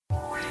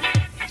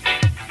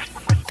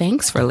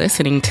Thanks for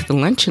listening to the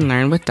Lunch and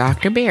Learn with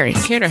Dr. Barry,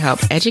 here to help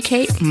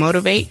educate,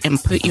 motivate, and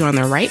put you on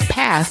the right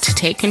path to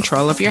take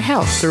control of your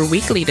health through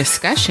weekly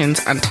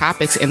discussions on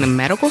topics in the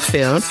medical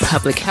field,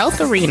 public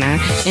health arena,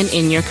 and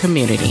in your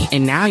community.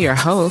 And now your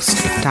host,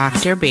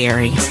 Dr.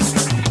 Barry.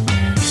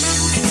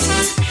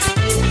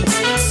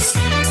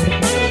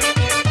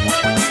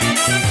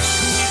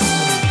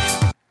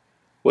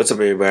 What's up,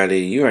 everybody?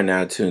 You are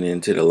now tuned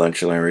into the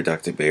Lunch and Learn with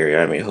Dr. Barry.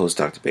 I'm your host,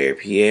 Dr. Barry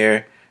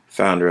Pierre,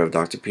 founder of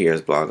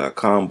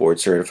drpierresblog.com,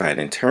 board-certified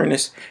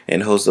internist,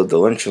 and host of the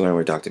Lunch and Learn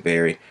with Dr.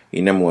 Barry,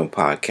 your number one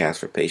podcast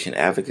for patient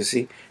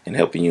advocacy and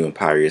helping you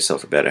empower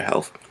yourself for better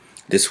health.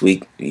 This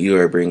week, you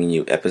are bringing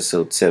you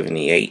episode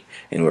 78,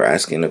 and we're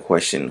asking the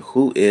question,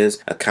 who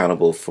is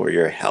accountable for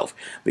your health?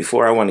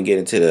 Before I want to get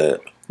into the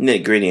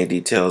nitty-gritty and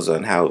details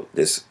on how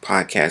this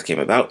podcast came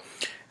about,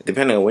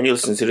 depending on when you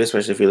listen to this,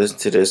 especially if you listen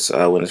to this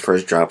when it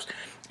first drops,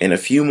 in a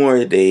few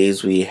more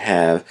days, we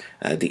have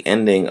the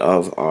ending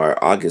of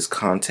our August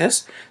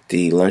contest,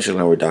 the Lunch and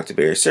Learn with Dr.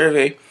 Barry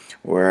survey,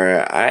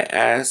 where I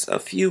asked a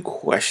few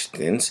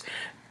questions,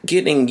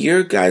 getting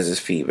your guys'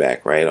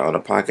 feedback, right, on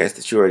a podcast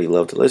that you already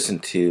love to listen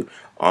to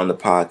on the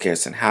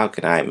podcast, and how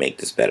can I make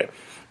this better?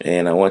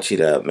 And I want you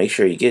to make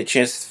sure you get a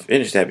chance to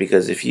finish that,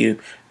 because if you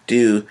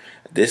do,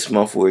 this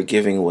month we're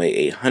giving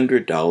away a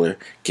 $100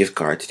 gift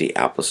card to the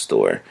Apple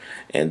Store.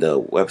 And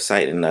the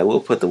website, and I will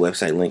put the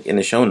website link in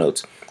the show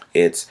notes.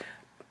 It's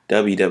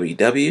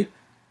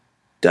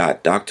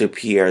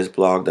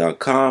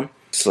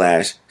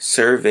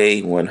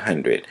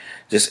www.drpierresblog.com/survey100.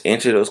 Just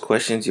enter those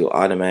questions. You'll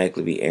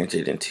automatically be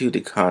entered into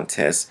the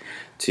contest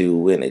to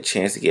win a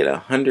chance to get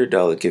a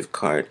 $100 gift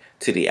card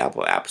to the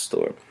Apple App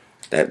Store.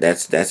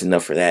 That's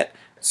enough for that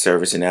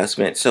service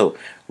announcement. So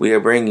we are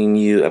bringing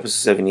you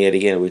episode 78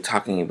 again. We're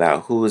talking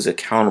about who is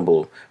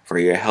accountable for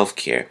your health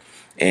care.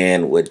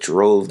 And what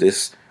drove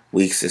this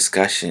week's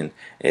discussion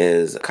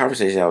is a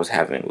conversation I was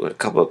having with a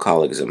couple of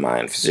colleagues of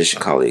mine, physician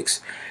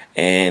colleagues,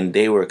 and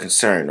they were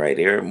concerned, right?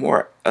 They were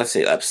more, let's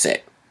say,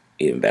 upset,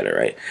 even better,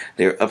 right?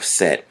 They were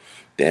upset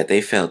that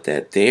they felt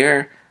that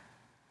their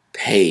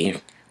pay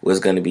was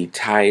going to be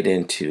tied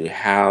into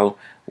how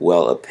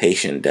well a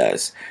patient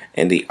does.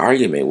 And the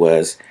argument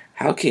was,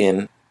 how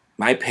can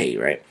my pay,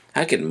 right?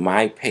 How can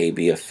my pay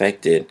be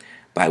affected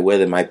by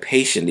whether my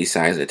patient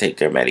decides to take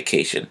their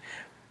medication,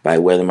 by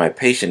whether my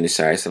patient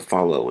decides to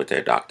follow up with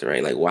their doctor,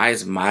 right? Like, why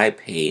is my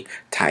pay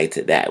tied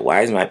to that?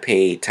 Why is my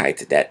pay tied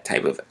to that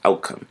type of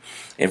outcome?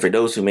 And for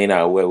those who may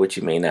not aware, which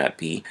you may not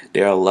be,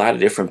 there are a lot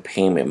of different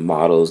payment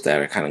models that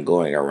are kind of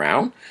going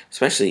around,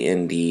 especially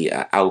in the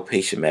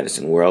outpatient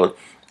medicine world.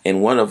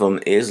 And one of them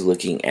is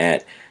looking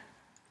at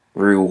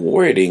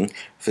rewarding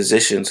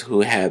physicians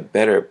who have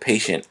better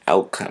patient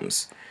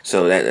outcomes.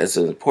 So that's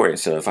important.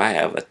 So if I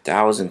have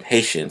 1,000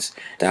 patients,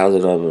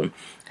 1,000 of them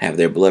have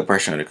their blood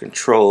pressure under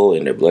control,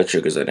 and their blood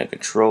sugars under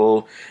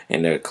control,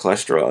 and their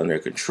cholesterol under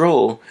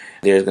control,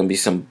 there's going to be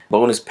some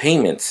bonus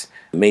payments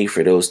made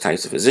for those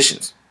types of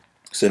physicians.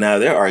 So now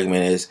their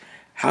argument is,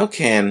 how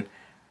can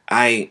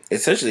I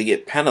essentially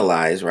get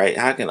penalized, right?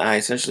 How can I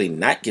essentially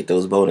not get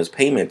those bonus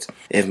payments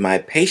if my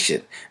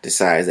patient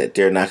decides that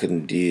they're not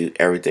going to do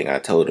everything I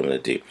told them to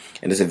do?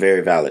 And it's a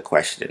very valid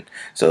question.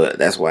 So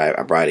that's why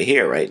I brought it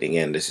here, right?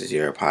 Again, this is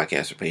your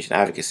podcast for patient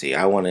advocacy.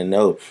 I want to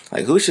know,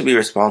 like, who should be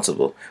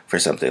responsible for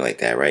something like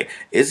that, right?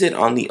 Is it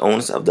on the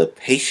onus of the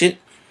patient,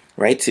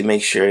 right, to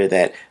make sure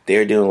that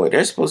they're doing what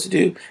they're supposed to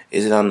do?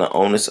 Is it on the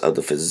onus of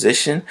the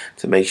physician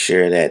to make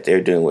sure that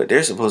they're doing what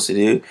they're supposed to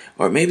do?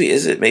 Or maybe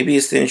it's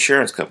the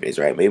insurance companies,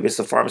 right? Maybe it's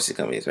the pharmacy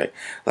companies, right?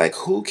 Like,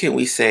 who can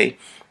we say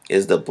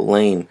is the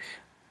blame?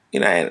 You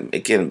know, and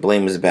again,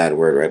 blame is a bad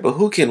word, right? But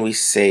who can we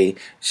say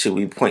should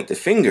we point the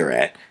finger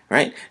at,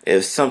 right,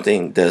 if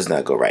something does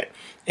not go right?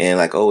 And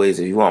like always,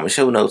 if you want my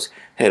show notes,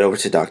 head over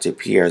to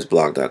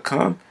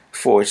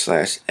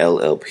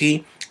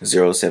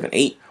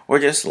drpierresblog.com/LLP078. or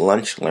just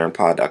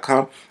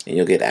lunchlearnpod.com, and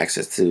you'll get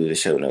access to the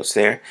show notes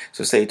there.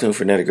 So stay tuned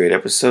for another great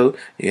episode.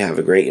 You have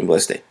a great and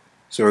blessed day.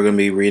 So we're going to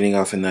be reading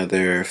off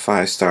another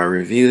 5-star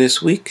review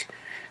this week.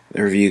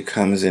 The review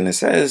comes in and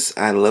says,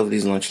 I love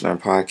these Lunch and Learn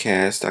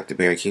podcasts. Dr.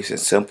 Barry keeps it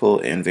simple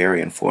and very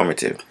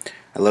informative.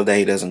 I love that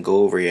he doesn't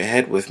go over your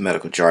head with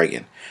medical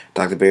jargon.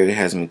 Dr. Barry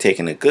has me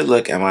taking a good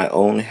look at my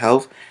own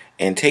health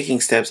and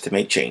taking steps to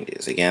make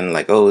changes. Again,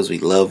 like always, we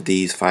love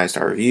these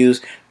 5-star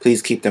reviews.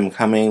 Please keep them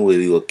coming.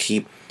 We will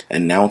keep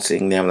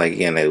announcing them. Like,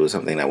 again, it was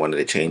something I wanted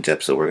to change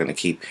up, so we're going to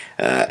keep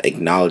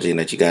acknowledging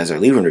that you guys are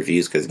leaving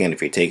reviews, because, again,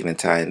 if you're taking the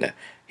time to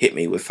hit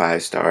me with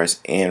 5 stars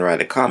and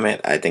write a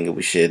comment, I think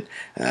we should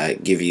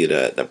give you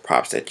the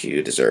props that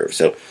you deserve.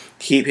 So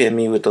keep hitting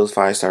me with those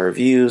 5-star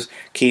reviews.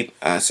 Keep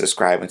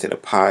subscribing to the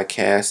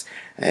podcast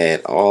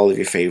at all of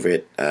your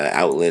favorite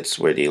outlets,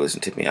 whether you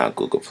listen to me on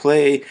Google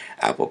Play,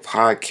 Apple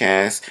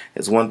Podcasts.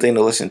 It's one thing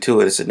to listen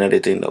to it. It's another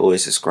thing to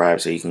always subscribe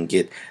so you can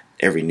get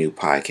every new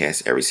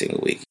podcast every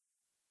single week.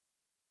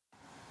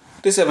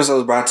 This episode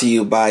is brought to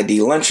you by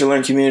the Lunch and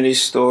Learn Community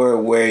Store,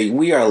 where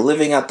we are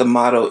living out the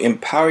motto,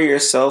 empower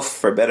yourself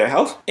for better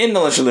health. In the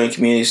Lunch and Learn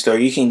Community Store,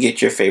 you can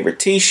get your favorite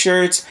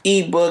t-shirts,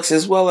 ebooks,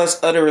 as well as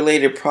other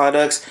related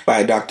products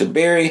by Dr.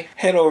 Barry.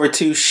 Head over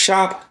to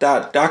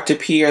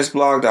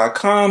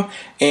shop.drpiersblog.com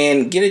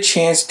and get a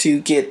chance to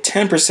get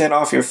 10%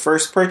 off your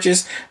first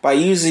purchase by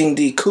using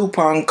the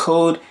coupon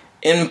code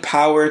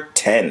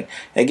EMPOWER10.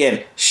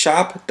 Again,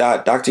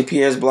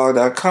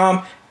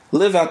 shop.drpiersblog.com.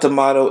 Live out the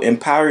motto,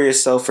 empower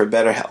yourself for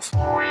better health.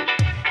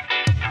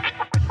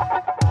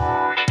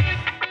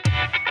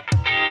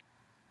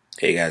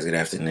 Hey guys, good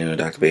afternoon.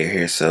 Dr. Bear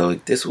here. So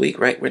this week,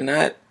 right, we're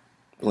not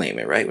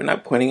blaming, right? We're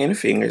not pointing any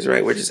fingers,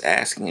 right? We're just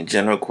asking a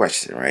general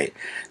question, right?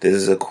 This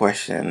is a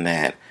question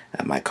that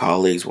my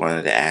colleagues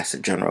wanted to ask the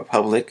general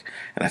public,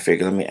 and I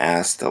figured let me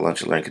ask the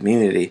Lunch and Learn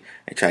community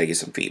and try to get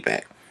some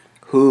feedback.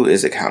 Who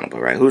is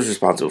accountable, right? Who's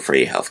responsible for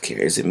your health care?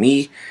 Is it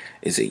me?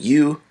 Is it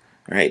you?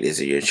 Right? Is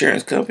it your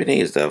insurance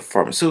company? Is the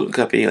pharmaceutical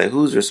company? Like,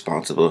 who's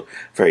responsible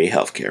for your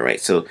healthcare, right?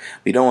 So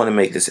we don't want to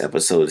make this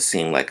episode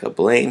seem like a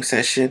blame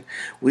session.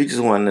 We just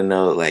want to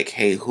know, like,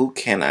 hey, who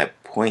can I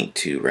point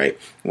to, right,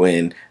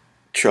 when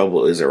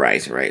trouble is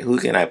arising, right? Who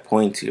can I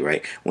point to,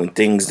 right, when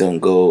things don't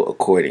go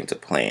according to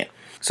plan?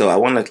 So I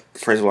want to,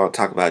 first of all,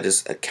 talk about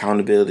just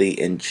accountability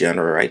in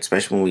general, right,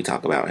 especially when we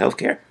talk about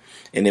healthcare.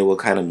 And then we'll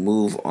kind of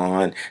move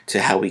on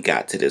to how we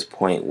got to this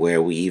point where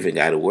we even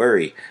got to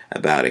worry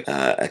about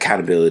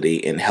accountability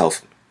in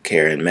health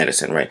care and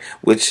medicine, right?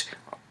 Which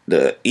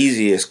the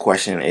easiest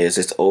question is,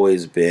 it's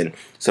always been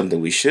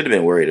something we should have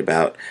been worried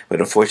about,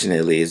 but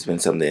unfortunately it's been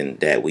something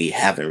that we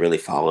haven't really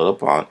followed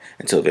up on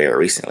until very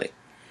recently.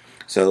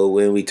 So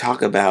when we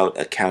talk about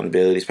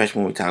accountability,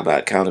 especially when we talk about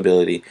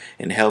accountability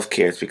in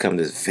healthcare, it's become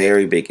this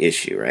very big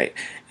issue, right?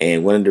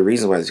 And one of the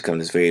reasons why it's become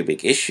this very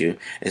big issue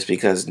is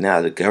because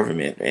now the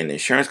government and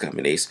insurance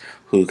companies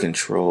who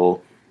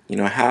control,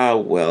 how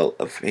well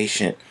a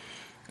patient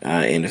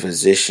and a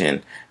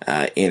physician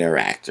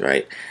interact,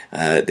 right?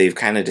 They've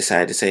kind of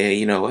decided to say, hey,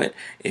 you know what?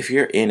 If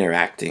you're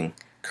interacting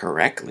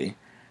correctly,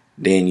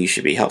 then you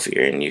should be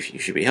healthier. And if you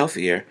should be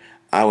healthier,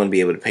 I want to be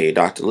able to pay a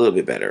doctor a little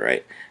bit better,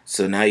 right?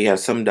 So now you have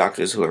some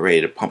doctors who are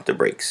ready to pump the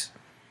brakes.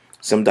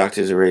 Some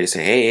doctors are ready to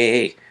say,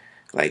 hey,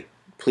 like,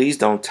 please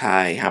don't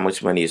tie how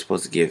much money you're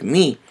supposed to give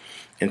me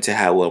into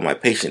how well my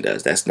patient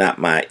does. That's not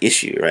my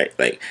issue, right?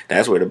 Like,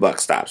 that's where the buck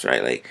stops,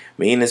 right? Like,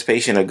 me and this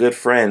patient are good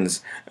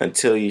friends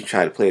until you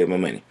try to play with my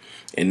money.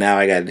 And now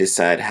I got to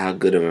decide how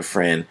good of a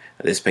friend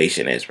this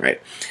patient is, right?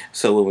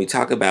 So when we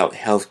talk about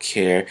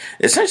healthcare,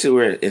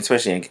 especially in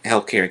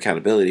healthcare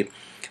accountability,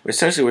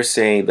 we're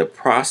saying the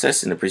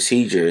process and the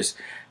procedures,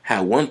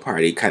 how one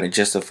party kind of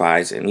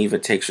justifies and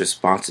even takes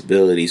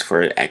responsibilities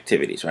for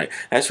activities, right?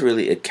 That's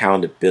really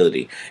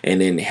accountability.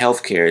 And in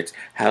healthcare, it's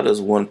how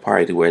does one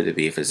party, whether it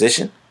be a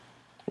physician,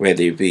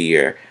 whether it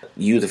be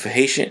you the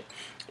patient,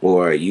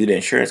 or you the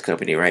insurance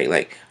company, right?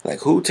 Like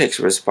who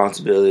takes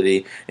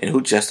responsibility and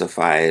who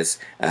justifies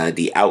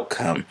the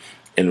outcome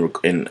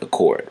in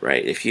accord,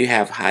 right? If you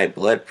have high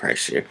blood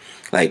pressure,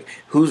 like,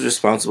 who's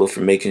responsible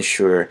for making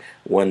sure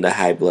the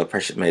high blood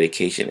pressure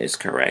medication is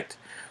correct?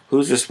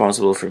 Who's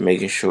responsible for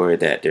making sure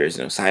that there's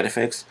no side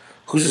effects?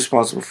 Who's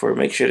responsible for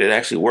making sure that it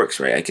actually works,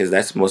 right? Because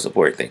that's the most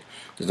important thing.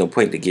 There's no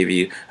point to give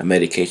you a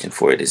medication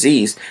for a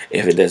disease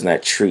if it does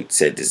not treat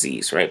said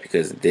disease, right?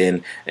 Because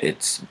then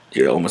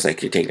you're almost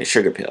like you're taking a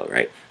sugar pill,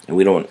 right? And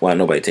we don't want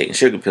nobody taking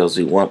sugar pills.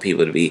 We want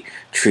people to be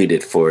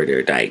treated for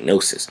their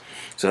diagnosis.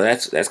 So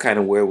that's kind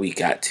of where we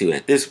got to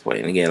at this point.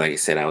 And again, like I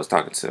said, I was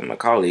talking to my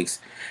colleagues,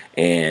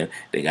 and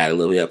they got a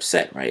little bit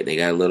upset, right? They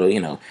got a little,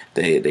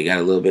 they got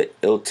a little bit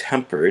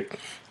ill-tempered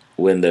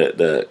when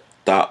the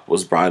thought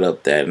was brought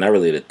up that, not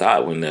really the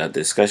thought, when the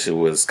discussion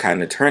was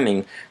kind of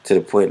turning to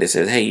the point that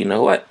says, hey, you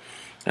know what?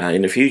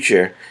 In the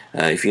future,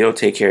 if you don't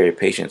take care of your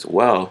patients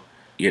well,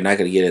 you're not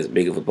going to get as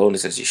big of a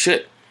bonus as you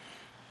should.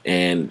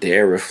 And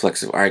their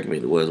reflexive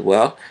argument was,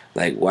 well,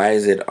 like, why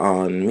is it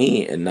on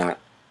me and not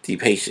the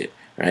patient,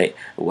 right?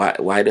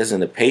 Why doesn't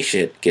the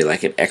patient get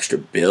like an extra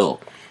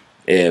bill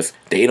if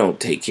they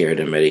don't take care of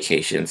their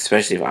medication,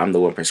 especially if I'm the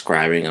one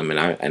prescribing them and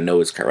I know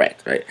it's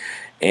correct, right?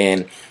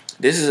 And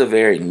this is a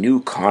very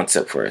new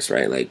concept for us,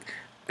 right? Like,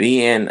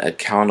 being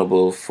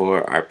accountable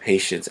for our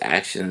patients'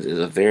 actions is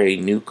a very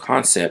new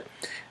concept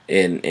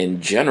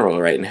in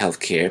general, right, in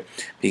healthcare,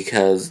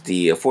 because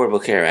the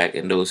Affordable Care Act,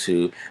 and those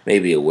who may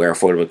be aware,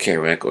 Affordable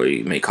Care Act, or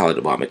you may call it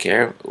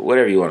Obamacare,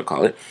 whatever you want to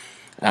call it,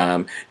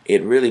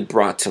 it really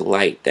brought to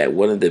light that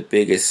one of the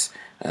biggest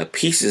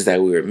pieces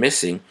that we were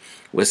missing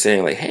was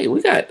saying, like, hey,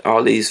 we got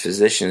all these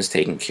physicians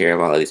taking care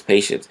of all of these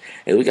patients,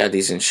 and we got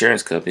these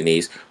insurance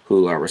companies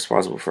who are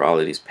responsible for all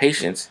of these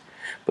patients,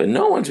 but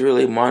no one's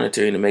really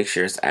monitoring to make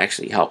sure it's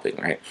actually helping,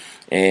 right?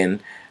 And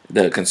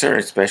the concern,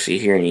 especially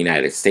here in the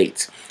United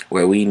States,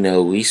 where we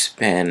know we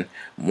spend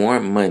more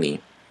money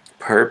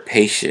per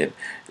patient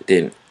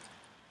than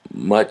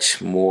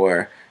much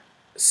more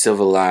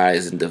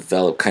civilized and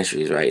developed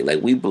countries, right?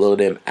 Like, we blow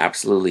them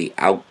absolutely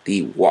out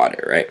the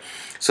water, right?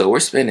 So we're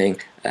spending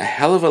a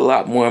hell of a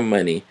lot more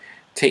money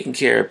taking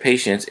care of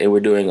patients and we're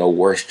doing a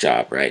worse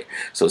job, right?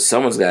 So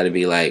someone's got to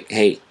be like,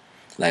 hey,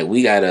 like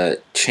we got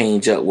to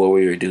change up what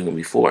we were doing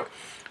before.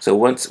 So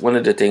one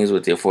of the things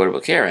with the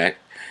Affordable Care Act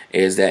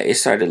is that it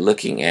started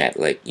looking at,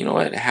 like, you know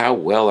what, how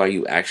well are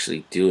you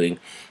actually doing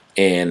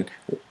in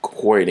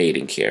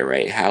coordinating care,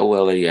 right? How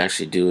well are you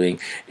actually doing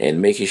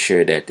in making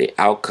sure that the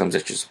outcomes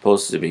that you're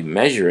supposed to be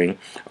measuring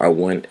are,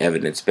 one,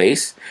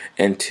 evidence-based,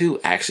 and two,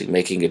 actually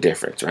making a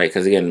difference, right?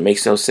 Because again, it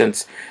makes no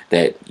sense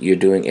that you're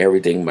doing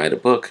everything by the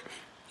book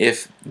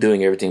if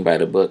doing everything by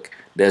the book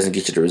doesn't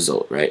get you the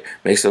result, right?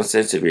 Makes no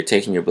sense if you're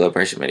taking your blood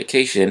pressure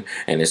medication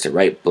and it's the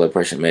right blood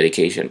pressure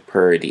medication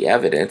per the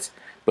evidence,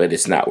 but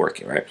it's not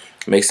working, right?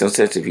 Makes no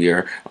sense if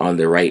you're on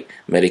the right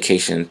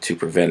medication to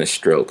prevent a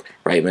stroke,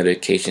 right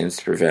medications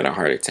to prevent a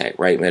heart attack,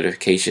 right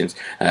medications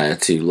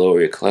to lower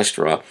your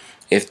cholesterol,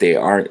 if they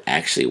aren't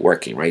actually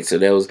working, right? So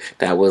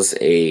that was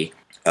a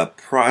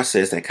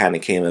process that kind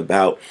of came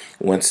about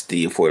once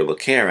the Affordable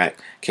Care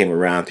Act came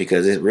around,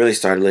 because it really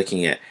started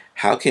looking at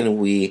how can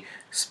we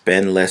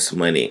spend less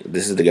money.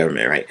 This is the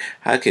government, right?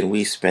 How can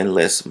we spend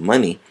less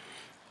money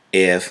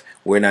if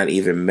we're not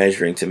even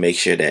measuring to make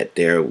sure that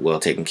they're well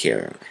taken care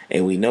of?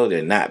 And we know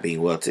they're not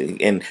being well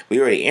taken, and we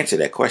already answered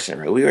that question,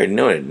 right? We already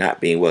know they're not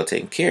being well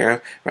taken care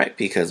of, right?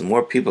 Because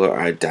more people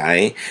are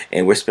dying,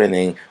 and we're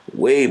spending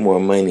way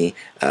more money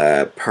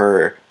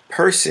per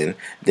person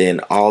than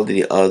all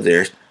the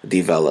other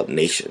developed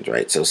nations,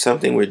 right? So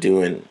something we're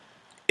doing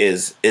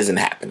isn't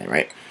happening,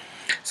 right?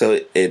 So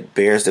it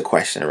bears the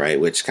question, right,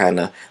 which kind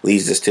of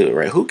leads us to it,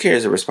 right? Who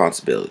carries the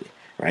responsibility,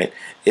 right?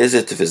 Is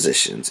it the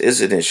physicians?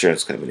 Is it the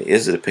insurance company?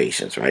 Is it the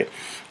patients, right?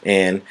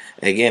 And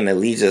again, it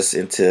leads us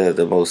into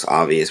the most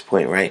obvious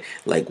point, right?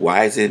 Like,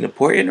 why is it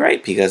important,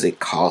 right? Because it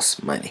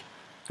costs money,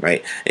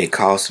 right? It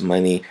costs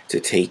money to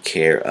take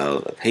care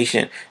of a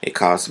patient. It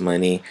costs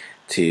money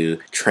to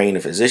train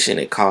a physician.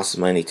 It costs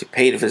money to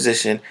pay the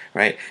physician,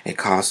 right? It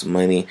costs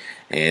money.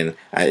 And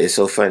it's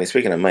so funny.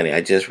 Speaking of money,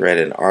 I just read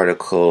an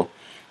article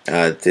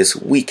this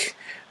week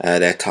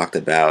that talked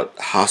about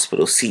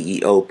hospital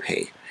CEO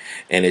pay.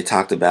 And it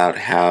talked about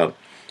how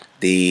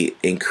the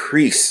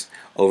increase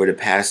over the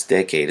past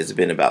decade has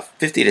been about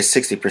 50 to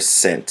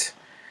 60%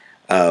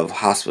 of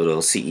hospital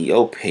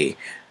CEO pay.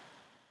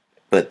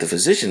 But the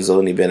physicians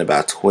only been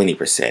about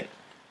 20%,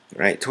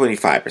 right?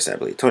 25%, I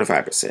believe,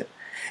 25%.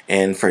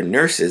 And for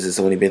nurses, it's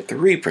only been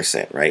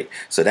 3%, right?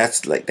 So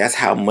that's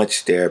how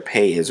much their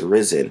pay has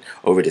risen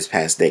over this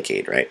past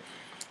decade, right?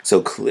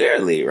 So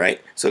clearly,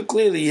 right? So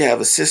clearly you have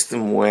a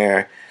system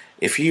where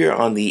if you're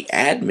on the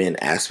admin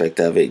aspect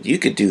of it, you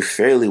could do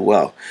fairly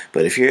well.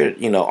 But if you're,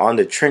 on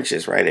the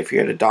trenches, right? If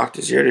you're the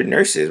doctors, you're the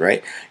nurses,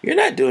 right? You're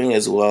not doing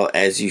as well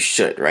as you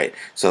should, right?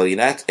 So you're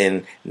not,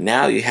 and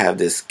now you have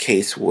this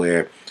case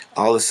where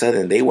all of a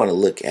sudden they want to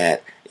look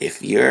at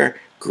if your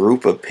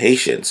group of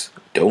patients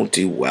don't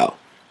do well,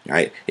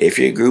 right? If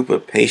your group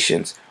of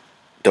patients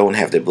don't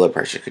have their blood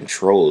pressure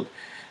controlled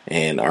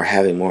and are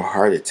having more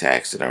heart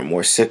attacks and are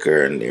more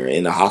sicker and they're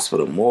in the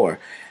hospital more,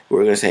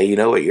 we're going to say, you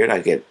know what, you're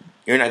not going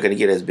to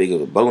get as big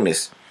of a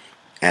bonus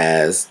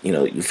as,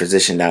 your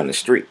physician down the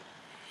street.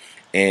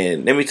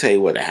 And let me tell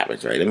you what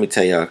happens, right? Let me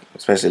tell y'all,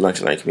 especially Lunch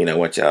and Learn community, I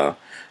want y'all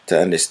to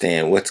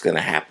understand what's going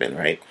to happen,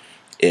 right,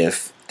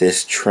 if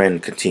this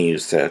trend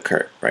continues to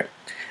occur, right?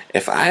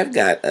 If I've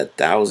got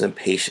 1,000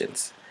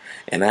 patients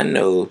and I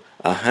know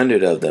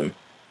 100 of them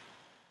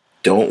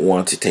don't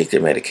want to take their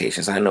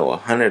medications. I know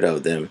 100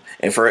 of them,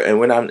 and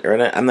when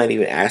I'm not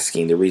even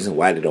asking the reason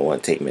why they don't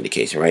want to take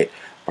medication, right?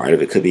 Part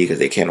of it could be because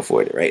they can't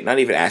afford it, right? Not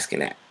even asking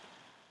that.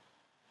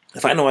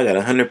 If I know I got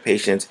 100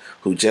 patients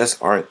who just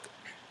aren't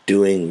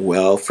doing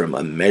well from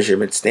a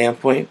measurement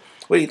standpoint,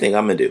 what do you think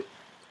I'm gonna do?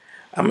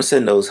 I'm gonna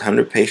send those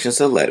 100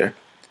 patients a letter.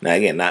 Now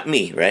again, not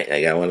me, right?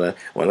 Like, I want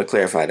to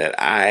clarify that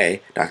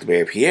I, Dr.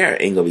 Barry Pierre,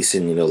 ain't gonna be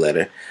sending you no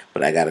letter,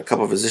 but I got a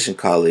couple of physician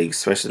colleagues,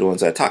 especially the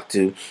ones I talk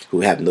to,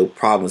 who have no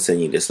problem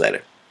sending you this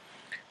letter.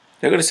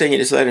 They're gonna send you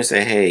this letter and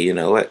say, hey, you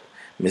know what,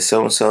 Miss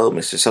So and So,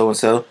 Mr. So and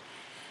So,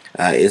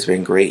 it's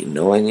been great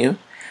knowing you,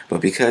 but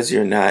because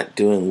you're not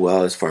doing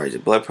well as far as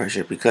your blood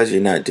pressure, because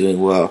you're not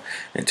doing well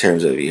in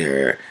terms of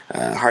your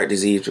heart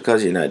disease,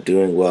 because you're not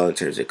doing well in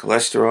terms of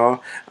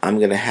cholesterol, I'm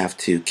going to have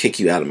to kick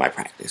you out of my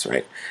practice,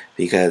 right?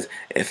 Because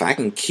if I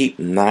can keep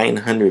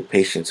 900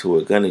 patients who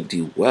are going to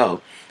do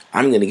well,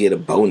 I'm going to get a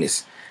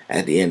bonus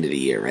at the end of the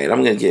year, right?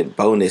 I'm going to get a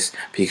bonus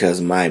because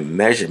my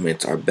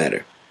measurements are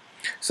better.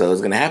 So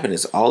what's going to happen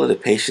is all of the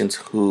patients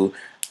who,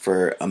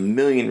 for a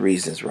million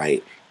reasons,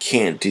 right,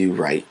 can't do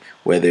right,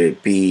 whether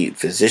it be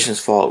physician's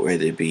fault,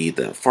 whether it be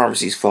the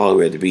pharmacy's fault,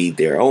 whether it be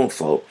their own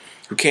fault,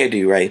 who can't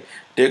do right,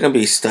 they're going to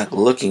be stuck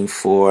looking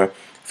for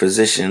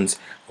physicians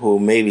who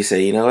maybe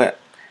say, you know what,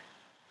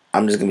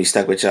 I'm just going to be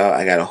stuck with y'all.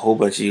 I got a whole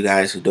bunch of you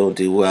guys who don't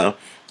do well,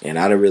 and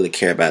I don't really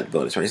care about the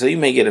bonus, right? So you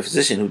may get a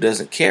physician who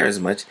doesn't care as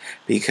much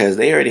because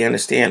they already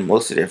understand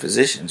most of their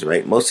physicians,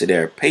 right? Most of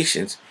their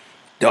patients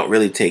don't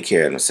really take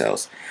care of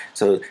themselves.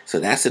 So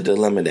that's a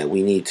dilemma that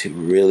we need to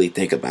really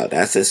think about.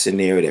 That's a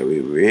scenario that we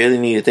really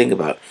need to think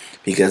about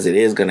because it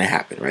is going to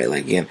happen, right?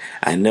 Like, again,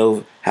 I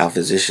know how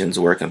physicians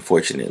work,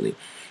 unfortunately.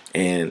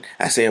 And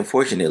I say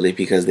unfortunately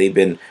because they've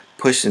been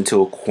pushed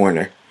into a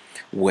corner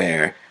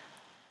where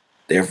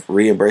their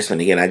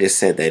reimbursement, again, I just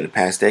said that in the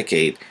past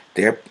decade,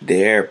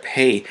 their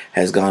pay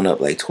has gone up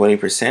like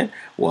 20%,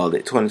 while the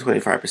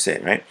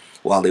 25%, right?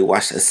 While they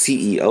watched a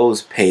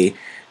CEO's pay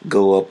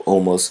go up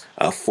almost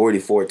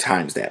 44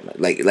 times that much.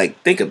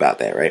 Like think about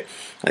that, right?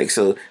 Like,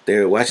 so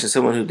they're watching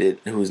someone who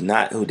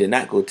did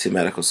not go to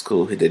medical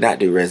school, who did not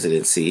do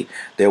residency.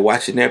 They're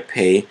watching their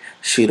pay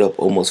shoot up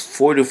almost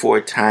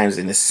 44 times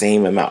in the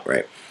same amount,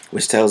 right?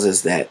 Which tells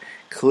us that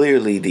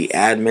clearly the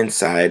admin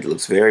side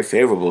looks very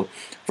favorable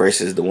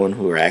versus the one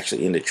who are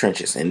actually in the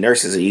trenches. And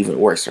nurses are even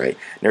worse, right?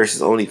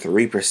 Nurses only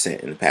 3%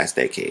 in the past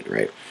decade,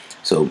 right?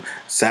 So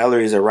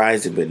salaries are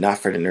rising, but not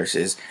for the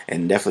nurses,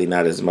 and definitely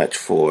not as much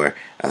for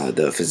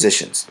the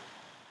physicians.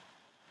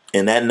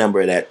 And that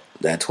number, that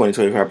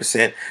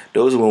 20-25%,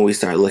 those are when we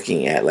start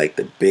looking at like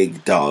the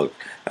big dog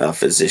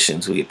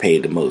physicians who get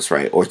paid the most,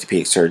 right?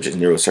 Orthopedic surgeons,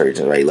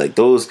 neurosurgeons, right? Like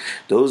those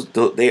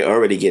they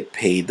already get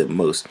paid the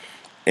most,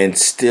 and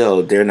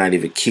still they're not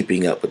even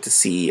keeping up with the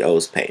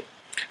CEO's pay.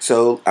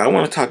 So I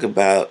want to talk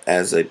about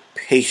as a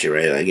patient,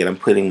 right? Again, I'm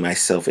putting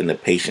myself in the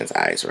patient's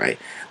eyes, right?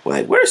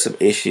 Like, what are some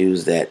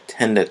issues that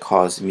tend to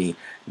cause me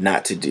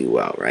not to do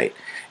well, right?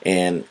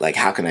 And like,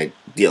 how can I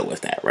deal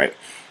with that, right?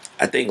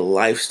 I think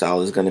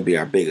lifestyle is going to be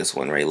our biggest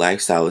one, right?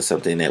 Lifestyle is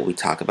something that we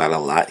talk about a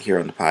lot here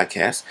on the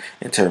podcast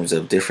in terms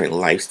of different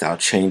lifestyle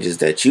changes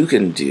that you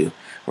can do,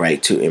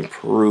 right, to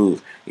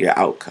improve your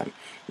outcome.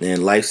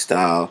 And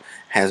lifestyle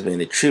has been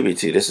attributed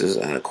to, this is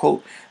a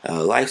quote,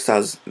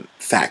 lifestyle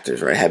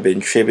factors, right, have been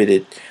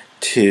attributed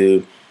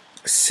to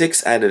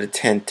 6 out of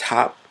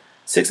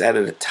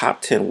the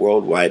top 10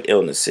 worldwide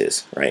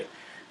illnesses, right?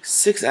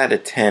 6 out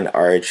of 10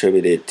 are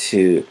attributed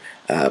to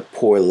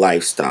poor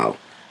lifestyle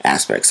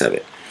aspects of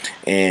it.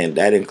 And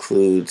that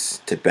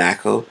includes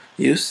tobacco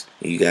use.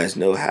 You guys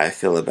know how I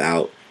feel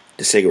about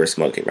the cigarette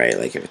smoking, right?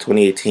 Like, if in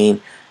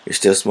 2018 you're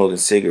still smoking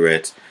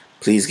cigarettes,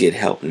 please get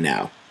help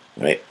now,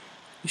 right?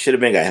 You should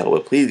have been got help,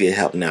 but please get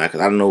help now, because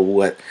I don't know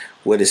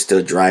what is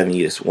still driving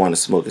you to want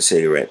to smoke a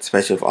cigarette,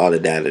 especially with all the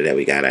data that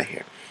we got out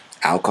here.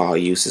 Alcohol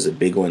use is a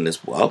big one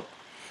as well.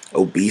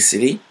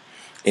 Obesity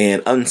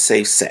and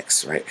unsafe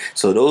sex, right?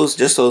 So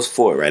those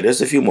 4, right?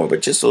 There's a few more,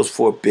 but just those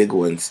 4 big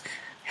ones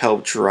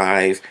help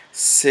drive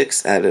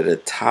 6 out of the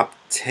top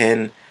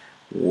 10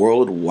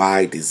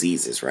 worldwide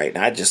diseases, right?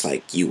 Not just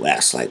like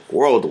US, like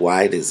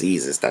worldwide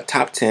diseases. The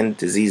top 10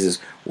 diseases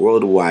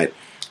worldwide,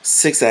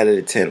 6 out of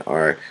the 10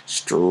 are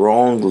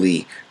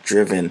strongly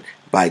driven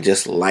by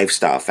just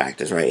lifestyle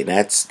factors, right? And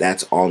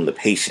that's on the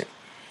patient.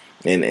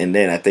 And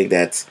then I think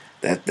that's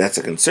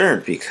a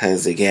concern,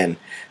 because again,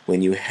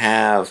 when you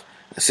have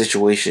a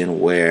situation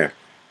where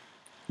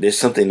there's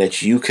something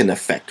that you can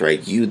affect,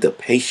 right? You, the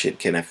patient,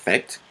 can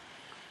affect.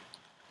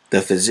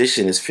 The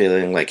physician is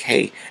feeling like,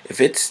 hey, if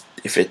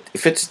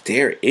it's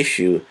their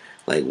issue,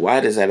 like,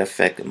 why does that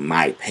affect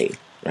my pay,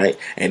 right?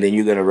 And then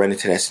you're gonna run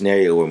into that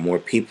scenario where more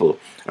people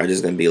are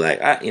just gonna be like,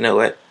 you know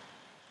what?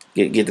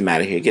 Get them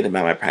out of here. Get them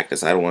out of my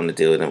practice. I don't want to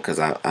deal with them because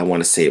I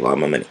want to save all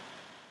my money.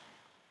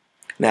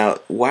 Now,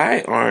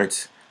 why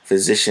aren't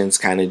physicians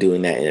kind of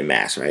doing that in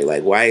mass, right?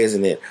 Like, why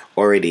isn't it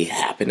already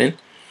happening?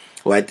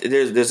 Well,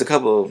 there's a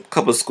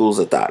couple schools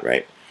of thought,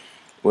 right?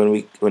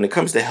 When it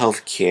comes to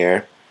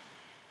healthcare,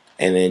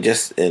 and then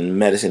just in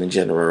medicine in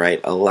general,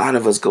 right? A lot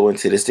of us go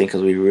into this thing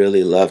because we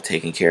really love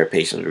taking care of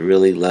patients. We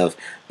really love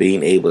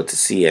being able to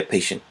see a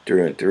patient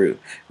through and through,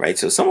 right?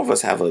 So some of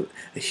us have a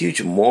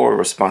huge moral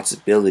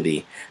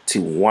responsibility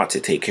to want to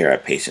take care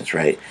of patients,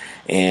 right?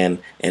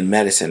 And in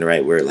medicine,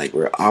 right,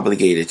 we're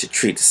obligated to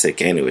treat the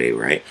sick anyway,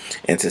 right?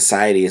 And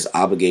society is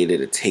obligated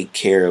to take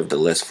care of the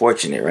less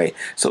fortunate, right?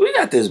 So we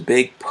got this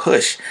big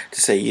push to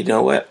say, you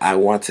know what? I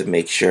want to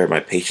make sure my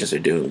patients are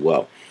doing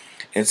well.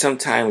 And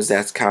sometimes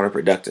that's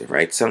counterproductive,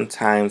 right?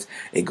 Sometimes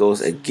it goes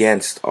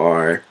against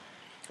our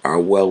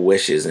well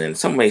wishes, and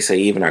some may say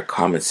even our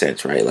common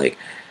sense, right? Like,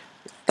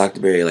 Dr.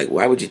 Berry, like,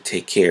 why would you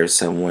take care of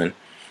someone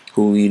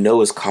who you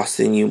know is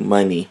costing you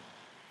money,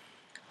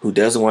 who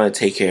doesn't want to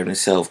take care of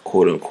himself,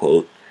 quote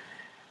unquote,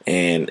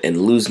 and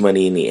lose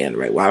money in the end,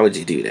 right? Why would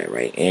you do that,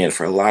 right? And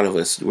for a lot of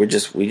us, we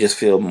just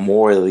feel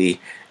morally,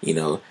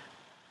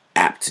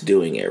 apt to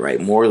doing it,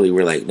 right? Morally,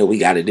 we're like, no, we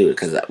got to do it,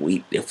 because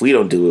if we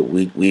don't do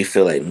it, we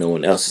feel like no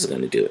one else is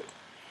going to do it.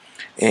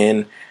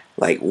 And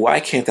like, why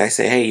can't I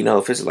say, hey,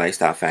 if it's a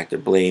lifestyle factor,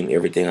 blame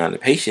everything on the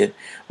patient?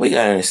 We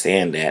got to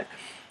understand that.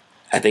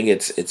 I think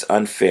it's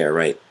unfair,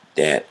 right,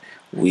 that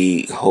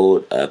we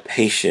hold a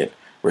patient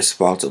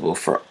responsible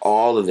for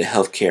all of the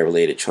healthcare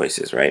related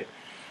choices, right?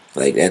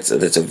 Like, that's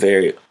a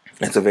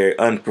very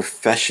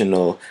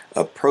unprofessional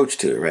approach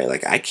to it, right?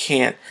 Like, I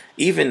can't,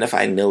 even if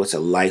I know it's a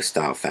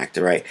lifestyle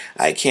factor, right,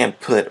 I can't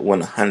put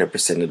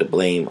 100% of the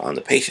blame on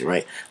the patient,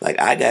 right? Like,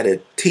 I got to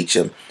teach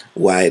them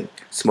why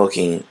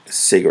smoking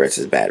cigarettes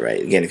is bad,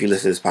 right? Again, if you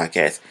listen to this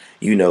podcast,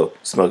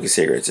 smoking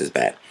cigarettes is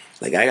bad.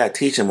 Like, I got to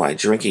teach them why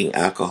drinking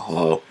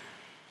alcohol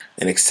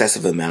in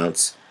excessive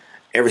amounts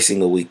every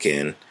single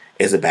weekend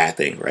is a bad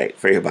thing, right,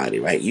 for your body,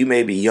 right? You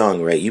may be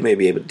young, right? You may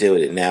be able to deal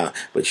with it now,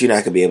 but you're not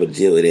going to be able to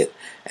deal with it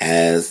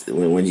as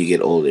when you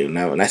get older.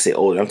 Now, when I say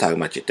older, I'm talking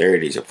about your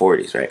 30s or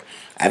 40s, right?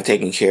 I've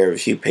taken care of a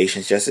few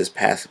patients just this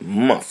past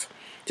month,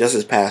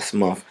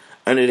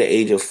 under the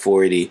age of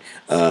 40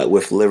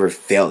 with liver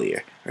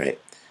failure, right?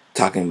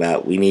 Talking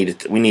about we need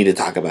to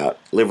talk about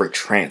liver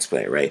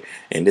transplant, right?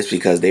 And this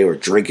because they were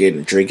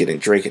drinking,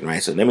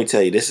 right? So let me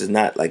tell you, this is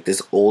not like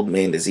this old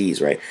man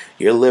disease, right?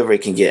 Your liver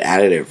can get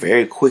out of there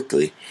very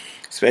quickly,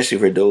 especially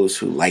for those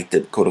who like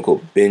to quote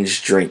unquote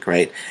binge drink,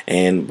 right?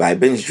 And by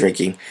binge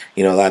drinking,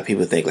 a lot of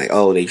people think like,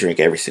 oh, they drink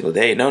every single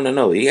day.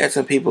 No. You got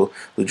some people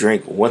who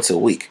drink once a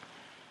week.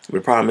 The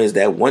problem is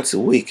that once a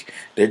week,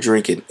 they're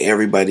drinking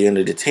everybody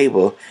under the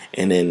table,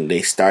 and then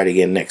they start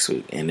again next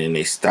week, and then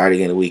they start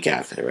again the week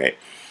after, right?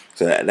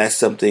 So that's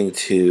something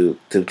to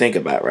think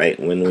about, right?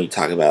 When we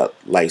talk about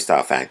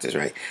lifestyle factors,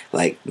 right?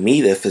 Like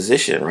me, the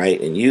physician, right?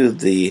 And you,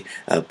 the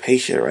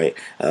patient, right?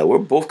 We're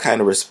both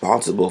kind of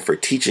responsible for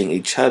teaching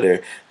each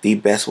other the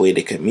best way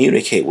to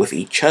communicate with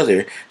each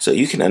other so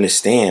you can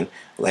understand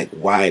like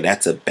why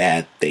that's a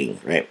bad thing,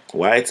 right?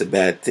 Why it's a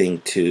bad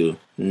thing to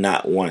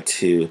not want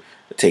to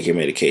take your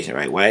medication,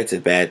 right? Why it's a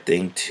bad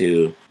thing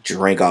to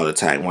drink all the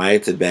time. Why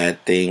it's a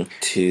bad thing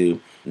to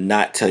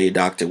not tell your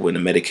doctor when the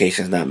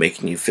medication is not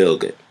making you feel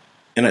good.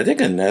 And I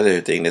think another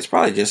thing that's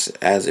probably just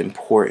as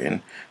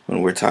important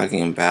when we're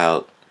talking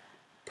about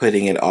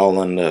putting it all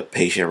on the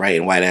patient, right,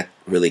 and why that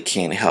really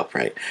can't help,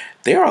 right?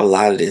 There are a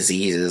lot of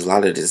diseases, a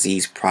lot of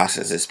disease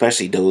processes,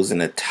 especially those in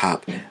the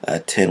top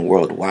 10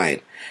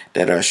 worldwide,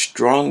 that are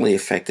strongly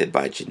affected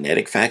by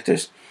genetic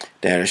factors,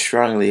 that are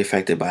strongly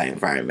affected by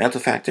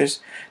environmental factors,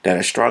 that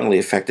are strongly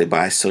affected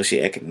by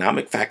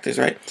socioeconomic factors,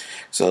 right?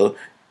 So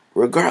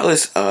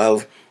regardless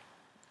of,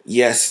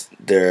 yes,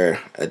 they're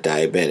a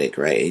diabetic,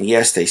 right? And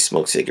yes, they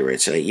smoke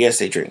cigarettes, right? Yes,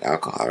 they drink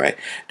alcohol, right?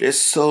 There's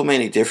so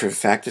many different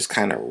factors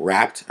kind of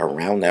wrapped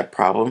around that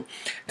problem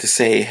to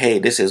say, hey,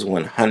 this is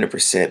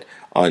 100%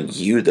 on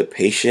you, the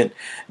patient,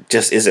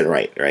 just isn't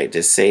right, right?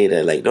 Just say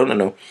that like,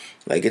 no.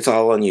 Like it's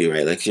all on you,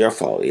 right? Like it's your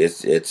fault.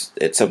 It's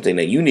something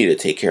that you need to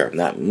take care of,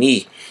 not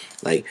me.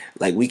 Like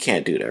we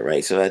can't do that,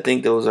 right? So I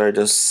think those are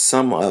just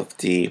some of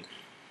the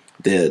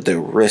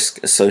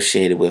risk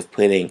associated with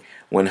putting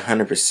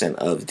 100%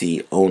 of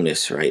the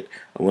onus, right?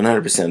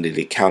 100% of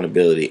the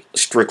accountability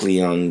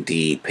strictly on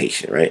the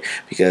patient, right?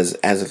 Because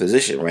as a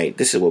physician, right,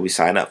 this is what we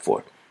sign up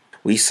for.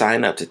 We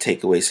sign up to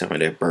take away some of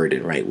their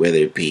burden, right? Whether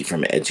it be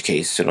from an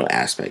educational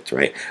aspect,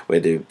 right?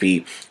 Whether it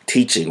be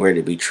teaching, whether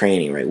it be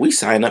training, right? We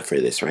sign up for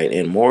this, right?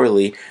 And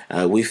morally,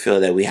 we feel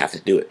that we have to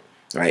do it,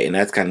 right? And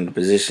that's kind of the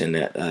position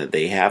that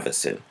they have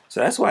us in. So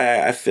that's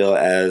why I feel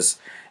as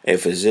a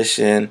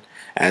physician,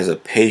 as a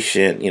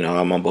patient,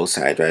 I'm on both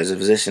sides, right? As a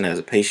physician, as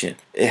a patient,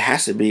 it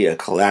has to be a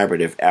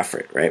collaborative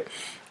effort, right?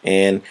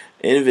 And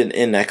even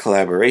in that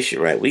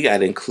collaboration, right, we got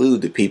to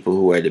include the people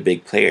who are the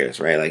big players,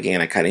 right? Like,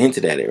 again, I kind of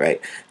hinted at it,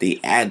 right?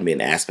 The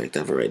admin aspect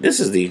of it, right? This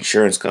is the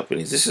insurance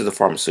companies. This is the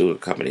pharmaceutical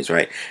companies,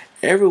 right?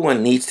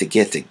 Everyone needs to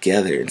get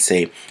together and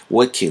say,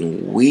 what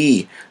can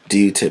we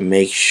do to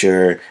make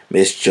sure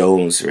Miss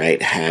Jones,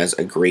 right, has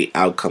a great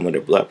outcome with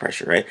her blood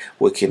pressure, right?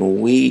 What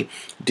can we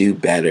do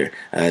better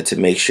to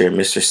make sure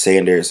Mr.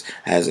 Sanders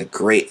has a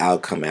great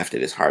outcome after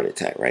this heart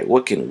attack, right?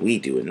 What can we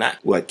do, and not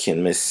what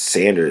can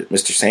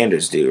Mr.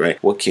 Sanders do,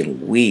 right? What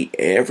can we,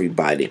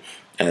 everybody,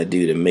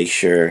 do to make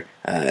sure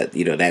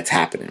that's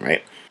happening,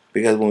 right?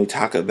 Because when we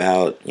talk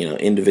about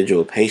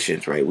individual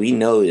patients, right, we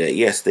know that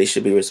yes, they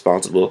should be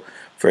responsible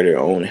for their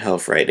own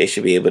health, right? They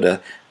should be able to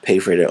pay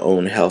for their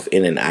own health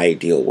in an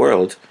ideal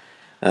world.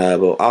 But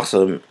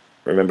also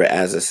remember,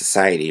 as a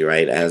society,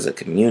 right, as a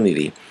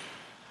community,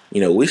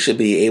 we should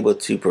be able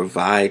to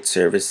provide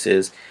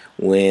services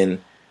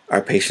when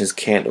our patients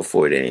can't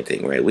afford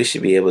anything, right? We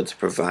should be able to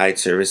provide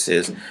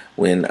services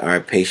when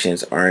our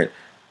patients aren't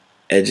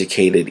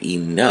educated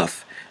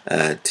enough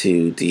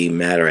to the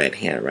matter at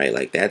hand, right?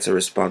 Like that's a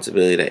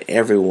responsibility that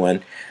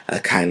everyone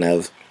kind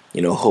of,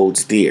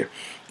 holds dear.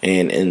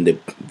 And the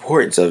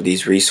importance of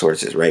these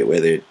resources, right?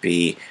 Whether it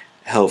be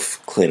health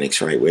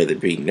clinics, right? Whether it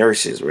be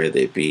nurses, whether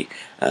it be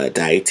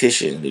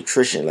dietitians,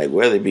 nutrition, like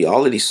whether it be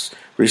all of these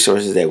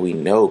resources that we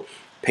know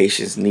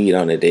patients need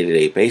on a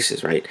day-to-day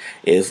basis, right?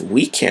 If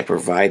we can't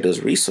provide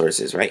those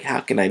resources, right?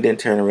 How can I then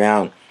turn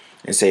around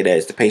and say that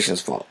it's the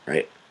patient's fault,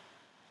 right?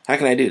 How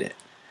can I do that,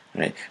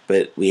 right?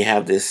 But we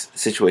have this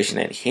situation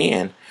at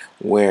hand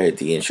where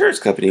the insurance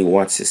company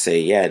wants to say,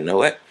 yeah, you know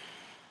what?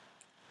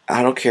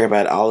 I don't care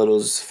about all of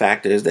those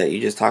factors that you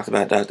just talked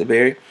about, Dr.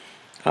 Berry.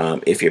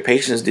 If your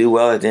patients do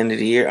well at the end of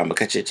the year, I'm gonna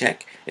cut you a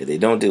check. If they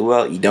don't do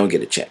well, you don't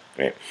get a check,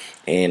 right?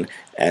 And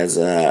as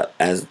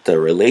the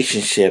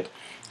relationship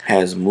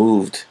has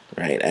moved,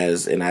 right?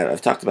 And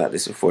I've talked about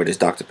this before, this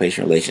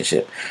doctor-patient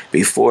relationship.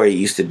 Before it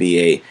used to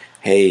be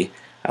hey,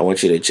 I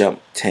want you to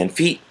jump 10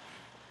 feet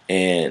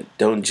and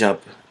don't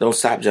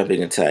stop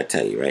jumping until I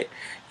tell you, right?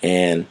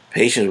 And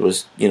patients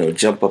was,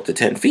 jump up to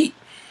 10 feet.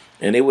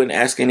 And they wouldn't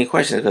ask any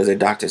questions because their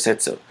doctor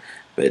said so.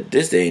 But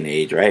this day and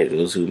age, right,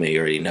 those who may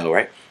already know,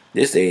 right,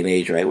 this day and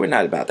age, right, we're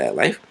not about that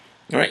life.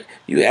 Right?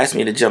 You ask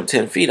me to jump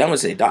 10 feet, I'm going to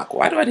say, Doc,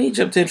 why do I need to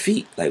jump 10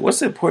 feet? Like, what's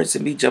the importance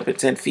of me jumping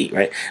 10 feet,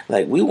 right?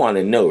 Like, we want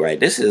to know, right?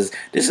 This is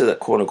a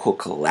quote-unquote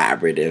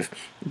collaborative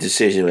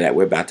decision that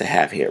we're about to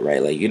have here,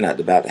 right? Like, you're not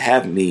about to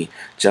have me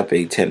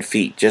jumping 10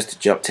 feet just to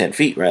jump 10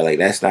 feet, right? Like,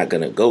 that's not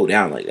going to go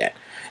down like that.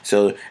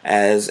 So,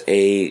 as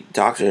a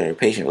doctor and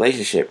patient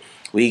relationship,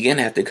 we again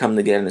have to come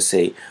together and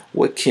say,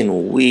 what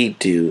can we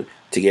do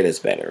to get us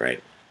better,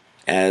 right?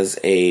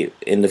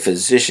 In the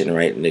physician,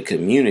 right, in the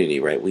community,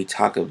 right, we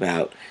talk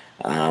about,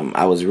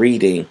 I was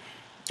reading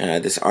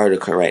this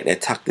article, right,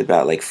 that talked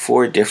about like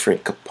 4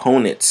 different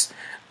components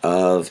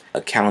of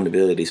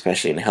accountability,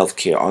 especially in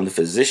healthcare on the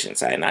physician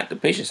side, not the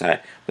patient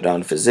side, but on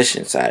the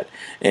physician side.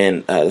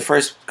 And the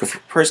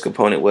first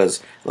component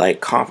was like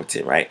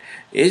competent, right?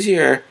 Is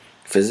your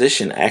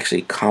physician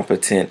actually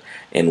competent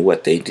in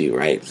what they do,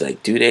 right?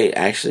 Like, do they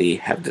actually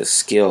have the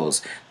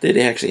skills? Do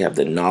they actually have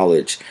the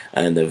knowledge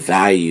and the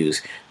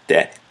values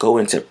that go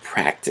into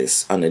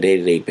practice on a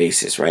day-to-day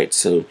basis, right?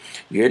 So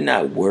you're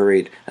not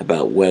worried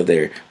about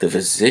whether the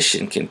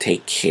physician can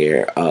take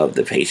care of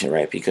the patient,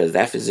 right? Because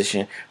that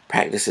physician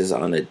practices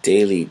on a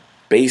daily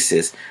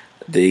basis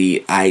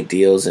the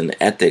ideals and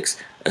ethics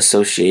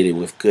associated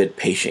with good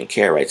patient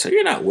care, right? So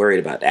you're not worried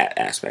about that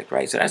aspect,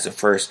 right? So that's the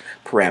first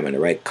parameter,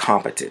 right?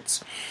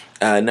 Competence.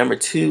 Number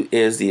 2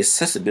 is the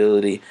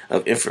accessibility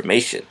of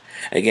information.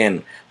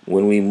 Again,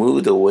 when we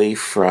moved away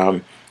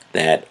from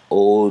that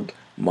old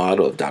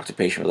model of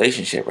doctor-patient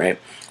relationship, right?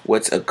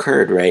 What's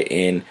occurred, right,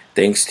 and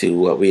thanks to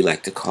what we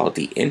like to call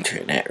the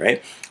internet,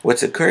 right?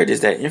 What's occurred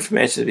is that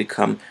information has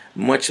become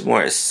much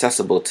more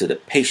accessible to the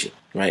patient,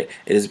 right?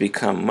 It has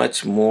become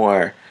much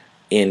more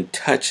in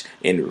touch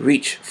and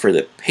reach for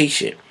the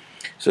patient.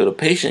 So the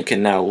patient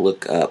can now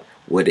look up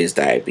what is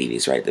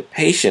diabetes, right? The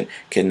patient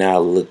can now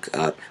look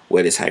up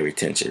what is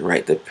hypertension,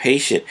 right? The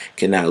patient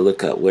can now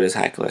look up what is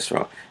high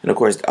cholesterol. And of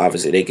course,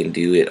 obviously, they can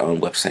do it on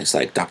websites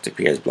like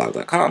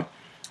drpierresblog.com,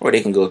 or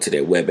they can go to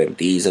their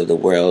WebMDs of the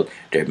world,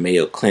 their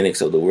Mayo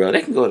Clinics of the world.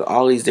 They can go to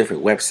all these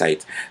different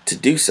websites to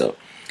do so.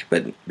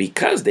 But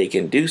because they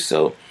can do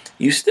so,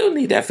 you still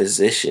need that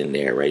physician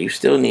there, right? You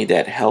still need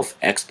that health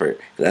expert,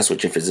 because that's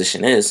what your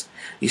physician is.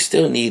 You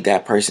still need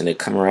that person to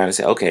come around and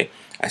say, okay,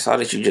 I saw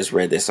that you just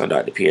read this on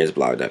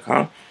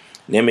drpierresblog.com.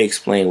 Let me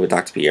explain what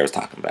Dr. Pierre was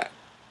talking about,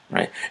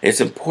 right?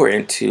 It's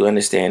important to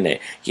understand that,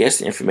 yes,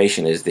 the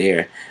information is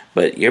there,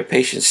 but your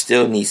patients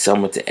still need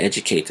someone to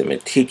educate them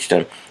and teach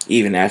them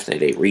even after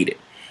they read it.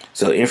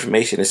 So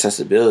information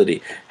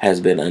accessibility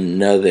has been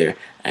another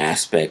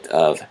aspect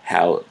of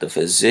how the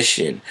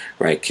physician,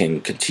 right, can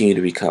continue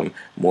to become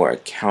more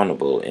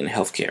accountable in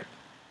healthcare.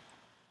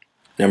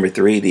 Number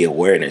 3, the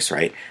awareness,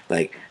 right?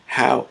 Like,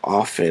 how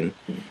often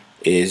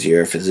is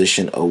your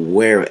physician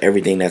aware of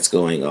everything that's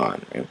going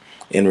on, right?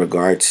 In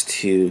regards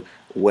to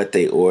what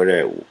they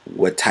order,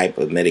 what type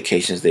of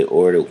medications they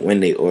order,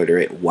 when they order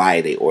it,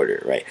 why they order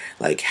it, right?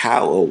 Like,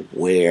 how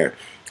aware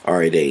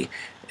are they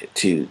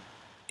to,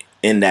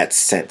 in that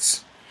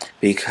sense?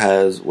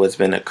 Because what's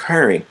been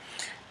occurring,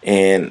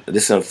 and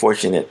this is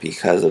unfortunate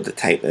because of the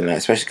type, and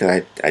especially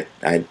because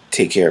I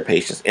take care of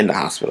patients in the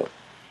hospital.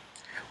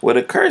 What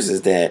occurs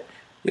is that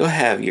you'll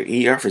have your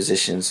ER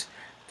physicians,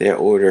 they'll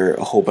order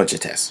a whole bunch of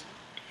tests.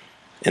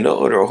 And they'll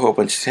order a whole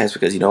bunch of tests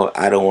because,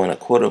 I don't want to,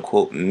 quote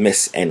unquote,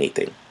 miss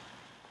anything,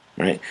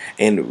 right?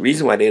 And the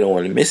reason why they don't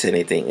want to miss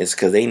anything is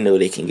because they know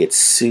they can get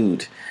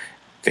sued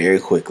very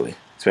quickly,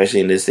 especially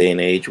in this day and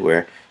age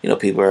where,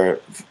 people are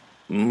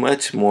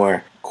much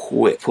more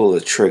quick to pull the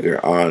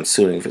trigger on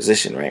suing a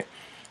physician, right?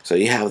 So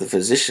you have the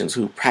physicians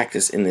who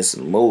practice in this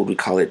mode, we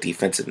call it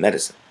defensive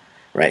medicine,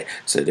 right?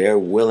 So they're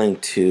willing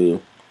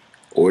to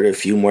order a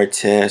few more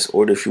tests,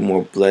 order a few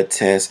more blood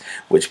tests,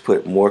 which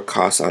put more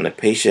costs on the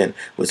patient,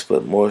 which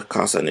put more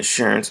costs on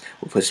insurance,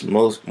 which puts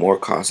more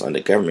costs on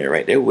the government,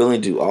 right? They're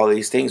willing to do all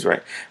these things,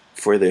 right,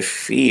 for the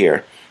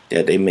fear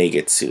that they may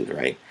get sued,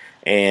 right?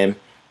 And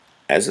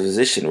as a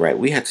physician, right,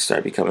 we have to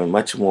start becoming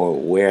much more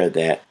aware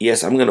that,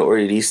 yes, I'm going to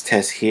order these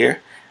tests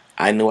here.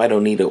 I know I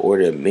don't need to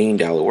order $1 million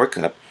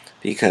workup,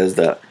 because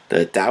the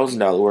 $1,000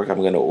 workup I'm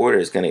going to order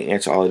is going to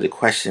answer all of the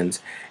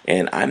questions,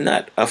 and I'm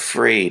not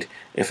afraid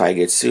if I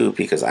get sued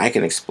because I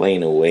can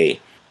explain away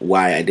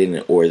why I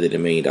didn't order the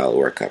 $1 million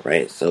workup,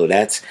 right? So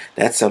that's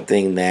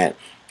something that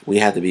we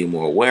have to be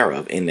more aware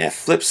of. In that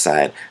flip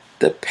side,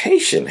 the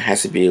patient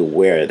has to be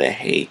aware that,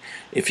 hey,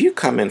 if you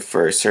come in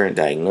for a certain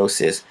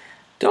diagnosis,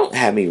 don't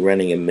have me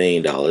running $1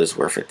 million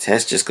worth of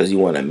tests just because you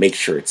want to make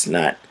sure it's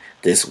not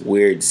this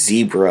weird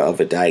zebra of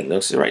a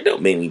diagnosis, right?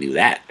 Don't make me do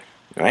that,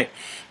 right?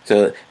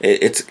 So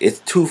it's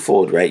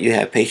twofold, right? You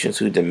have patients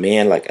who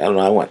demand, like, I don't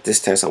know, I want this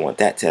test, I want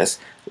that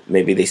test.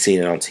 Maybe they seen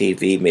it on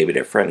TV, maybe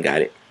their friend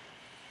got it,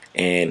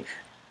 and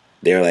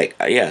they're like,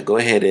 yeah, go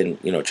ahead and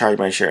charge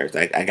my insurance.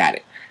 I got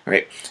it,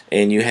 right?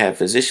 And you have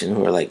physicians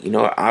who are like,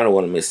 I don't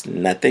want to miss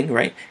nothing,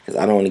 right? Because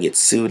I don't want to get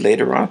sued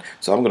later on,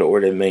 so I'm going to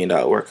order $1 million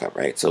workup,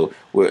 right? So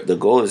the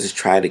goal is to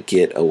try to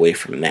get away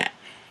from that.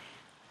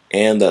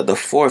 And the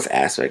fourth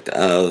aspect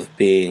of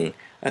being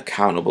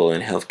accountable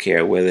in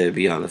healthcare, whether it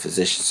be on the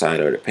physician side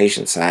or the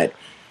patient side,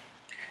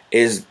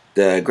 is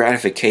the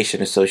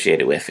gratification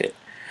associated with it.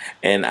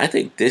 And I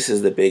think this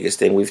is the biggest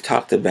thing we've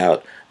talked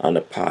about on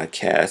the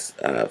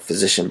podcast,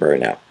 physician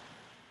burnout.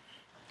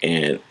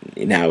 And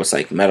now it's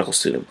like medical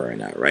student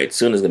burnout, right?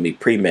 Soon it's going to be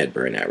pre-med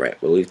burnout, right?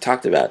 But we've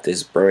talked about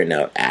this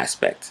burnout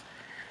aspect.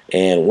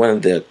 And one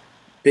of the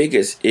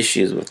biggest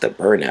issues with the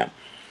burnout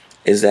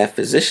is that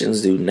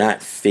physicians do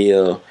not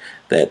feel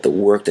that the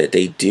work that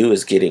they do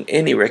is getting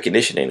any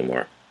recognition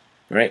anymore,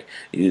 right?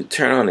 You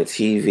turn on the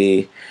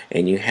TV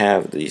and you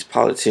have these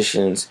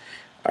politicians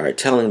are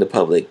telling the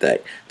public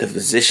that the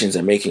physicians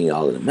are making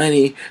all of the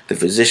money, the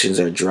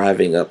physicians are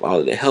driving up all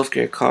of the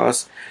healthcare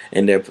costs,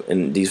 and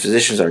these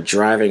physicians are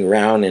driving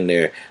around in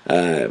their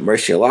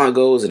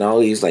Murcielagos and all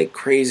these like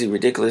crazy,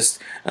 ridiculous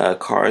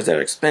cars that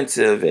are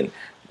expensive, and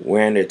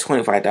wearing their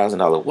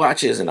 $25,000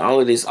 watches and all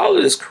of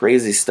this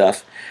crazy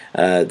stuff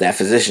that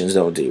physicians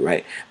don't do,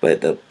 right? But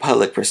the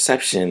public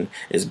perception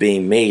is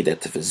being made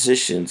that the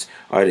physicians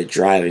are the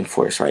driving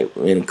force, right?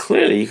 And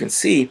clearly you can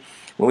see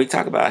when we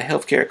talk about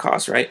healthcare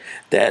costs, right,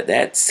 that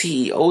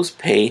CEO's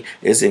pay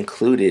is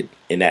included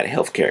in that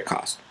healthcare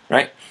cost,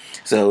 right?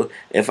 So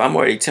if I'm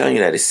already telling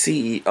you that a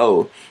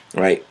CEO,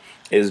 right,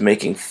 is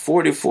making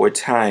 44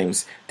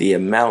 times the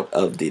amount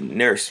of the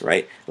nurse,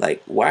 right?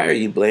 Like, why are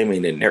you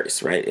blaming the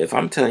nurse, right? If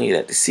I'm telling you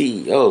that the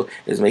CEO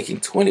is making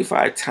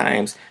 25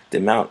 times the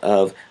amount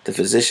of the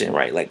physician,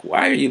 right? Like,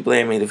 why are you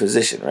blaming the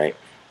physician, right?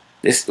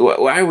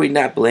 Why are we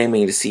not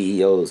blaming the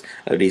CEOs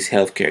of these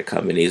healthcare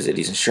companies, or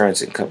these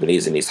insurance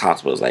companies, and these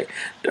hospitals? Like,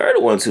 they're the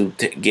ones who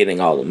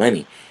getting all the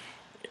money,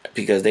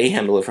 because they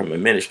handle it from an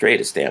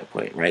administrative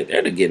standpoint, right?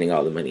 They're getting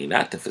all the money,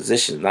 not the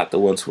physicians, not the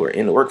ones who are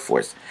in the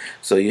workforce.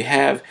 So you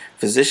have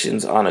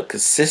physicians on a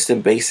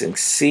consistent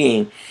basis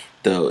seeing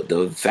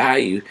the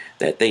value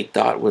that they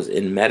thought was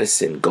in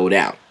medicine go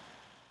down,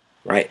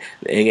 right?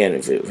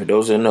 Again, for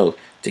those who know,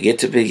 to get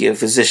to be a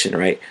physician,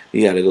 right,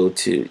 you got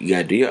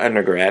to do your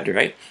undergrad,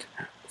 right?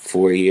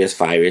 4 years,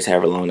 5 years,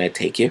 however long that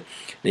take you.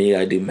 Then you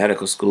got to do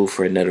medical school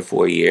for another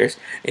 4 years.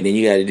 And then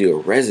you got to do a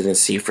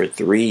residency for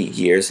 3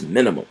 years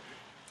minimum.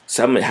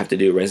 Some have to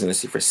do a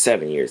residency for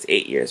 7 years,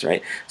 8 years,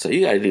 right? So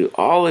you got to do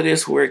all of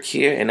this work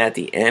here. And at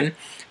the end,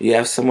 you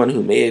have someone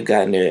who may have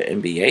gotten their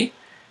MBA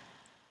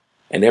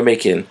and they're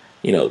making,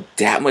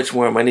 that much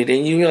more money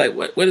than you. You're like,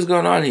 what is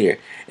going on here?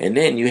 And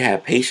then you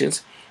have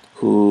patients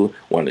who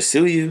want to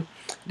sue you.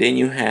 Then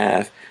you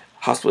have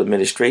hospital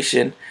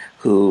administration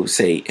who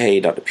say, hey,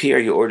 Dr. Pierre,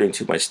 you're ordering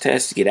too much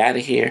tests, get out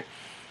of here.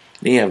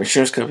 Then you have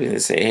insurance companies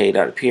that say, hey,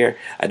 Dr. Pierre,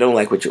 I don't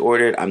like what you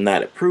ordered, I'm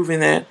not approving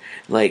that.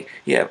 Like,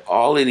 you have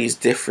all of these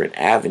different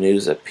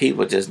avenues of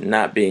people just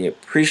not being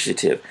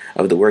appreciative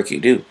of the work you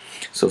do.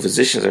 So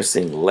physicians are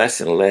seeing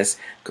less and less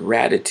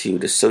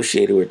gratitude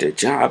associated with their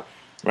job,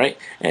 right?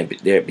 And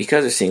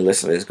because they're seeing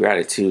less and less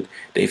gratitude,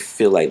 they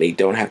feel like they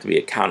don't have to be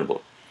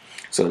accountable.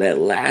 So that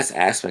last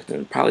aspect,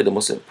 and probably the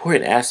most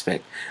important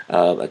aspect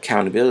of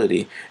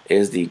accountability,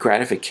 is the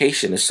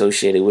gratification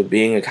associated with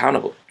being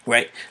accountable,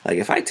 right? Like,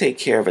 if I take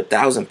care of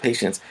 1,000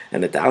 patients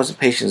and 1,000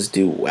 patients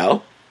do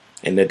well,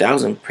 and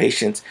 1,000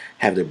 patients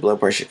have their blood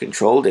pressure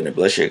controlled and their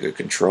blood sugar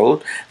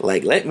controlled,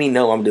 like, let me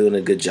know I'm doing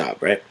a good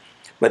job, right?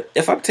 But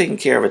if I'm taking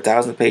care of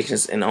 1,000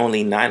 patients and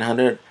only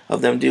 900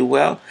 of them do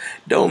well,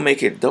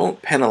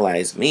 don't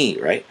penalize me,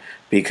 right?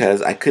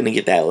 Because I couldn't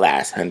get that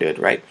last 100,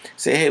 right?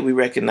 Say, hey, we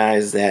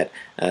recognize that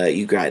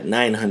you got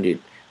 900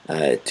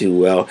 do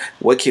well.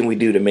 What can we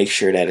do to make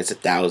sure that it's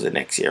 1,000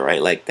 next year,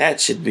 right? Like,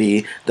 that should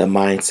be the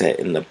mindset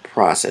and the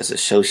process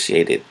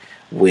associated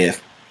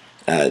with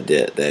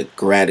the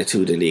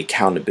gratitude and the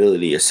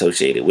accountability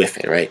associated with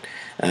it, right?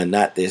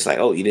 Not this like,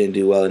 oh, you didn't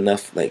do well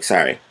enough, like,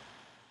 sorry.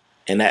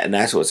 And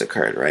that's what's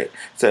occurred, right?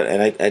 So,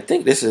 and I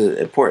think this is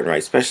important, right?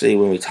 Especially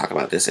when we talk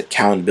about this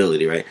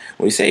accountability, right?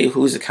 When we say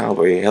who's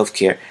accountable for your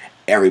healthcare,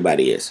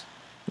 everybody is,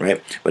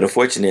 right? But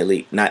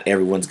unfortunately, not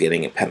everyone's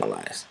getting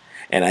penalized.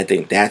 And I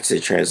think that's the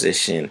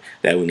transition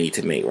that we need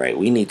to make, right?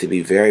 We need to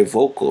be very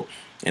vocal.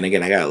 And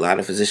again, I got a lot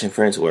of physician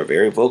friends who are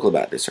very vocal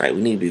about this, right?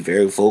 We need to be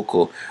very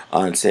vocal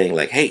on saying,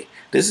 like, hey,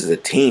 this is a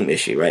team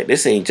issue, right?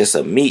 This ain't just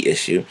a me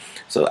issue.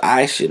 So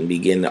I shouldn't be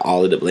getting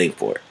all of the blame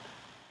for it.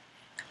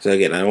 So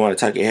again, I don't want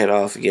to talk your head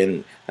off.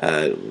 Again,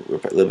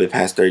 we're a little bit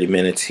past 30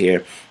 minutes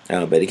here.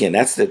 But again,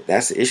 that's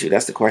the issue.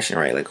 That's the question,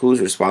 right? Like,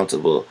 who's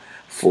responsible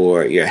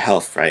for your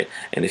health, right?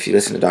 And if you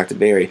listen to Dr.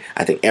 Berry,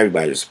 I think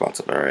everybody's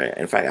responsible, right?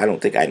 In fact,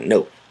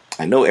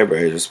 I know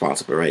everybody's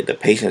responsible, right? The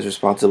patient is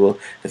responsible,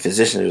 the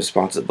physician is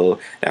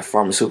responsible, that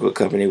pharmaceutical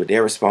company,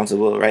 they're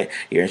responsible, right?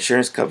 Your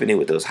insurance company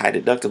with those high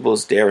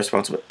deductibles, they're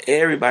responsible.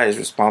 Everybody's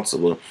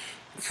responsible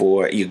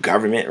for your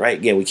government, right?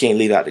 Again, we can't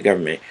leave out the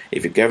government.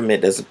 If your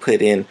government doesn't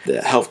put in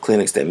the health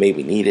clinics that may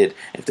be needed,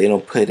 if they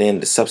don't put in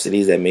the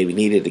subsidies that may be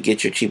needed to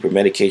get your cheaper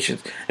medications,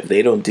 if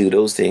they don't do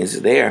those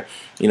things there,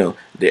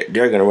 they're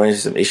going to run into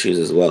some issues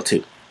as well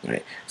too,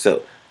 right?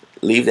 So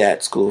leave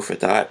that school for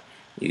thought.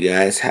 You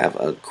guys have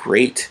a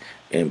great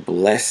and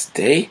blessed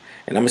day,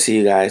 and I'm going to see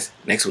you guys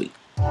next week.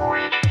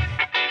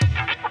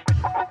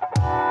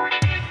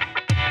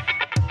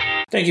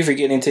 Thank you for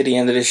getting to the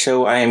end of the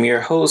show. I am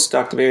your host,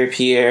 Dr. Barry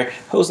Pierre,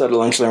 host of the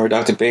Lunch Learn with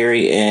Dr.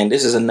 Barry, and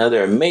this is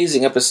another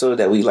amazing episode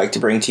that we like to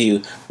bring to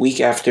you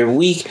week after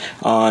week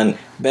on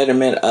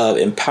betterment of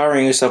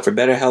empowering yourself for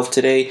better health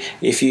today.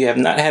 If you have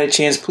not had a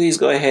chance, please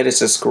go ahead and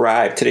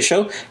subscribe to the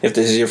show if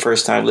this is your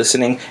first time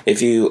listening.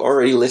 If you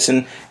already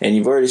listen and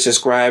you've already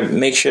subscribed,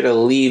 make sure to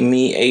leave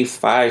me a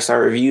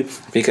 5-star review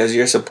because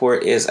your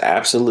support is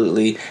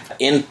absolutely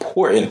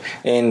important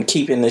in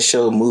keeping the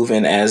show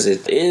moving as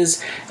it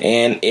is.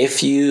 And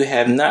if you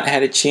have not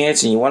had a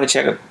chance and you want to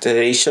check out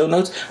today's show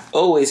notes,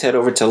 always head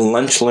over to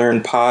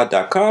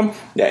lunchlearnpod.com.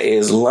 That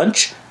is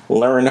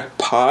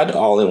lunchlearnpod,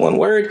 all in one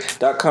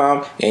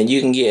word.com, and you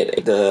can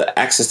get the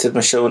access to my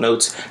show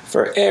notes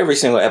for every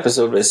single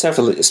episode, but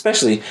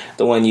especially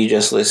the one you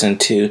just listened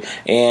to.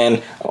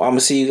 And I'm going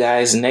to see you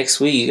guys next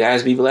week. You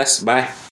guys be blessed. Bye.